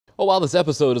Well, while this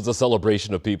episode is a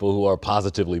celebration of people who are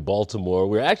positively Baltimore,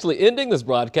 we're actually ending this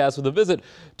broadcast with a visit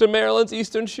to Maryland's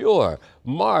Eastern Shore.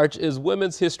 March is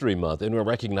Women's History Month, and we're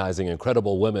recognizing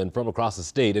incredible women from across the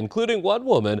state, including one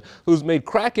woman who's made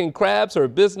cracking crabs her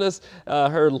business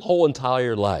her whole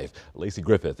entire life. Lacee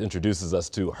Griffith introduces us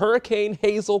to Hurricane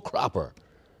Hazel Cropper.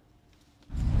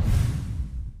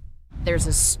 There's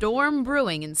a storm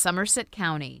brewing in Somerset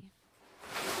County.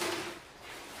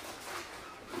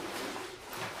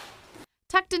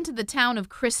 Tucked into the town of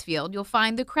Crisfield, you'll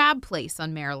find the Crab Place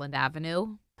on Maryland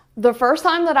Avenue. The first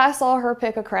time that I saw her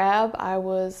pick a crab, I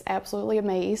was absolutely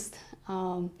amazed.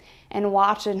 And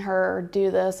watching her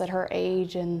do this at her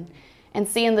age and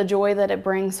seeing the joy that it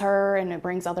brings her and it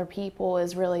brings other people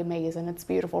is really amazing. It's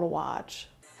beautiful to watch.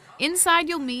 Inside,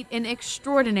 you'll meet an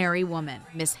extraordinary woman,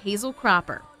 Miss Hazel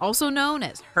Cropper, also known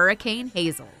as Hurricane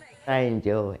Hazel. I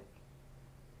enjoy it.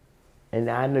 And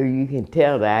I know you can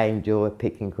tell that I enjoy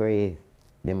picking crabs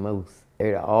the most.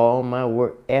 Out of all my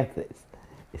work efforts,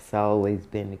 it's always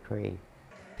been the crab.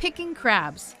 Picking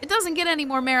crabs. It doesn't get any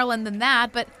more Maryland than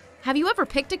that, but have you ever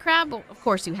picked a crab? Well, of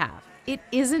course you have. It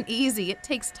isn't easy. It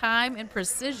takes time and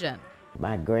precision.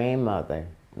 My grandmother,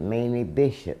 Mamie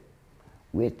Bishop,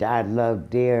 which I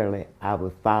love dearly, I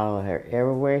would follow her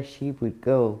everywhere she would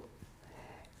go.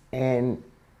 And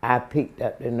I picked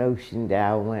up the notion that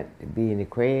I wanted to be in the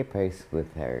crab place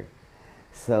with her.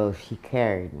 So she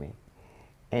carried me.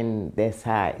 And that's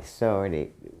how it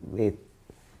started with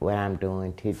what I'm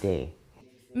doing today.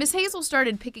 Miss Hazel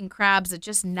started picking crabs at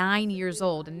just 9 years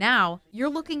old, and now you're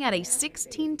looking at a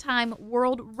 16-time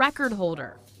world record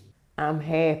holder. I'm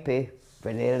happy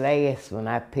for the last one.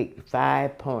 I picked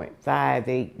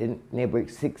 5.58 and they were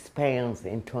 6 pounds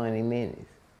in 20 minutes.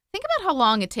 Think about how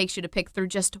long it takes you to pick through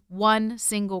just one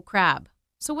single crab.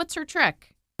 So what's her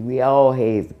trick? We all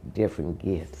have different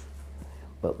gifts.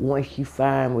 But once you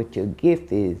find what your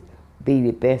gift is, be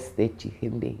the best that you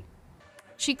can be.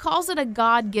 She calls it a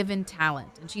God-given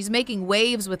talent, and she's making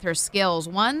waves with her skills,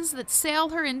 ones that sail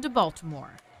her into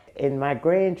Baltimore. And my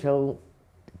grandchildren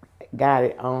got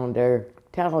it on their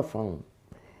telephone.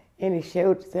 And it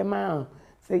showed to them, Mom,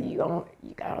 so you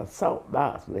got a salt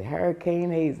box with Hurricane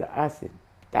Hazel. I said,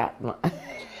 stop, Mom.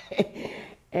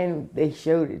 And they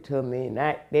showed it to me, and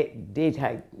that did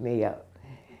hype me up,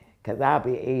 because I'll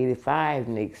be 85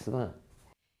 next month.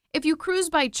 If you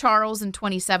cruise by Charles and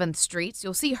 27th Streets,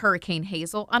 you'll see Hurricane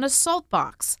Hazel on a salt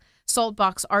box. Salt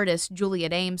box artist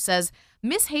Juliet Ames says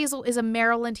Miss Hazel is a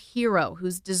Maryland hero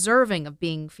who's deserving of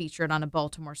being featured on a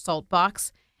Baltimore salt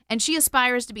box, and she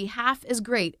aspires to be half as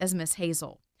great as Miss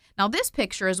Hazel. Now, this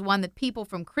picture is one that people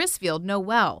from Crisfield know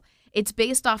well. It's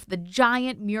based off the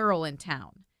giant mural in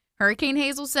town. Hurricane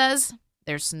Hazel says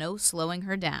there's no slowing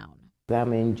her down.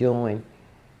 I'm enjoying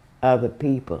other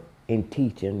people and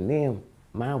teaching them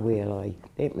my way of life.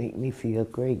 That makes me feel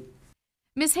great.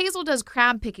 Miss Hazel does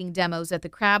crab picking demos at the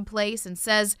Crab Place and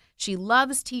says she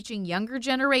loves teaching younger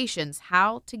generations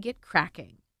how to get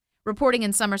cracking. Reporting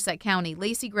in Somerset County,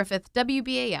 Lacee Griffith,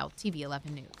 WBAL-TV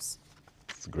 11 News.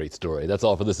 It's a great story. That's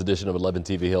all for this edition of 11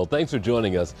 TV Hill. Thanks for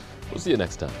joining us. We'll see you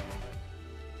next time.